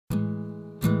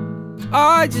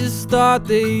I just thought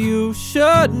that you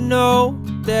should know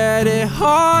that it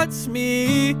haunts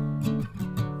me.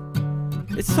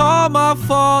 It's all my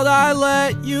fault I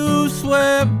let you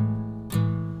swim.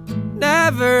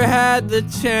 Never had the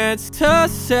chance to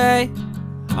say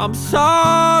I'm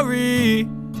sorry,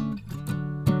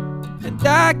 and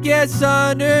that gets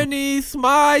underneath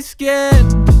my skin.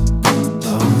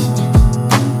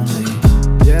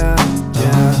 Yeah,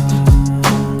 yeah.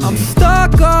 I'm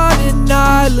stuck on an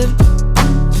island,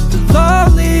 the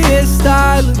loneliest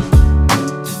island.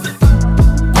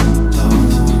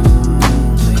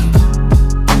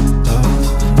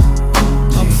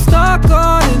 I'm stuck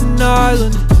on an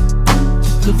island,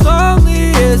 the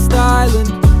loneliest island.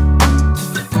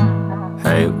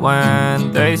 Hate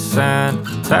when they send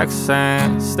texts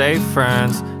saying stay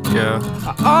friends, yeah.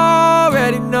 I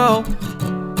already know,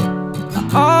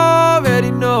 I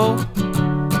already know.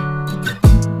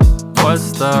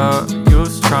 What's the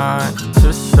use trying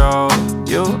to show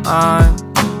you I'm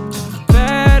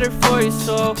better for your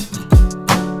soul,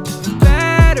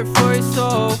 better for your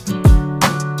soul.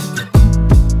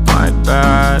 my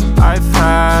bad? I've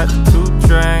had 2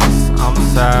 drinks, I'm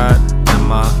sad.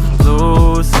 Am I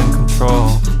losing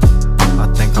control? I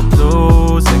think I'm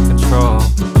losing control.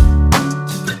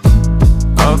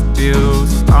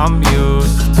 Abuse, I'm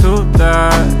used to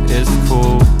that, it's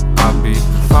cool. I'll be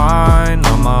fine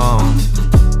on my own.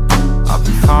 I'll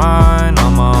be fine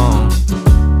on my own.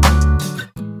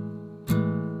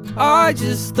 I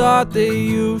just thought that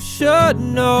you should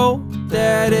know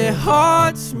that it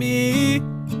haunts me.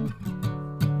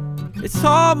 It's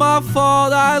all my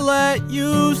fault I let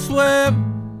you swim.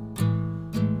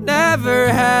 Never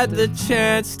had the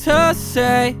chance to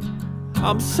say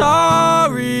I'm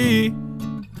sorry,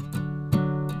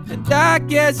 and that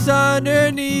gets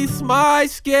underneath my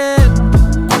skin.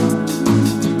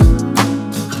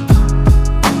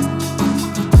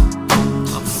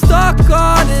 I'm stuck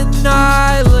on an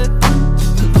island,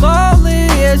 the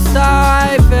loneliest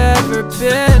I've ever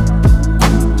been.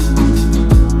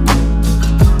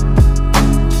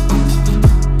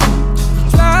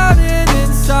 Drowning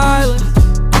in silence,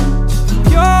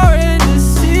 you're in the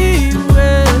sea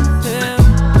with him.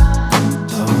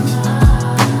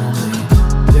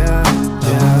 Yeah,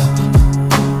 yeah.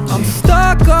 I'm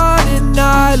stuck on an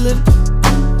island,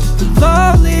 the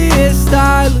loneliest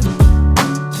island.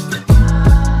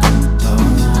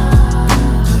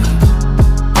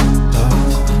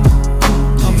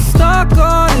 I'm stuck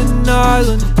on an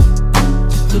island,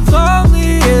 the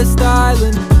loneliest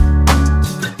island.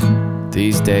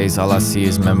 These days all I see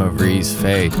is memories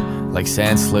fade, like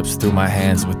sand slips through my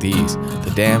hands with ease.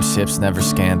 The damn ships never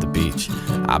scanned the beach.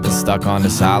 I've been stuck on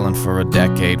this island for a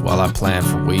decade while I plan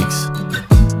for weeks.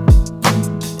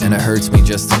 And it hurts me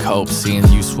just to cope, seeing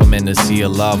you swim in the sea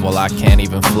of love while I can't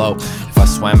even float. If I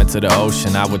swam into the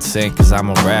ocean I would sink cause I'm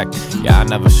a wreck. Yeah, I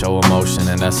never show emotion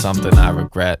and that's something I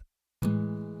regret.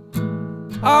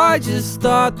 I just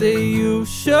thought that you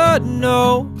should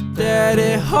know that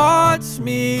it haunts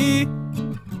me.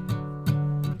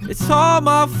 It's all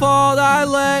my fault I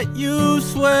let you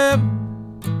swim.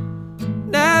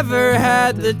 Never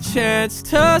had the chance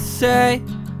to say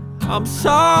I'm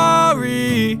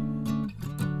sorry,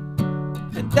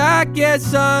 and that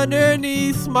gets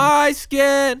underneath my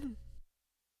skin.